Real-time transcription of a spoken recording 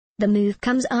The move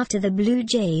comes after the Blue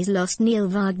Jays lost Neil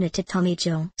Wagner to Tommy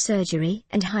John surgery,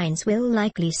 and Hynes will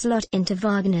likely slot into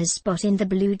Wagner's spot in the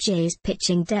Blue Jays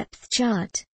pitching depth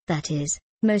chart, that is,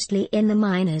 mostly in the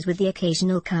minors with the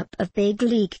occasional cup of big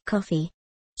league coffee.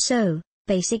 So,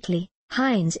 basically,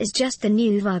 Hynes is just the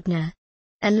new Wagner.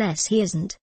 Unless he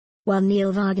isn't. While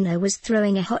Neil Wagner was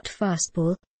throwing a hot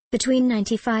fastball, between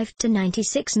 95 to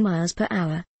 96 miles per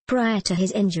hour, prior to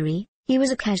his injury, he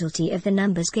was a casualty of the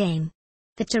numbers game.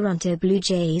 The Toronto Blue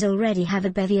Jays already have a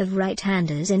bevy of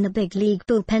right-handers in the big league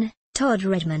bullpen: Todd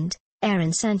Redmond,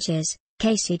 Aaron Sanchez,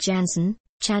 Casey Janssen,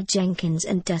 Chad Jenkins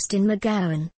and Dustin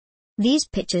McGowan. These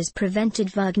pitchers prevented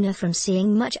Wagner from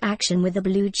seeing much action with the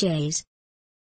Blue Jays.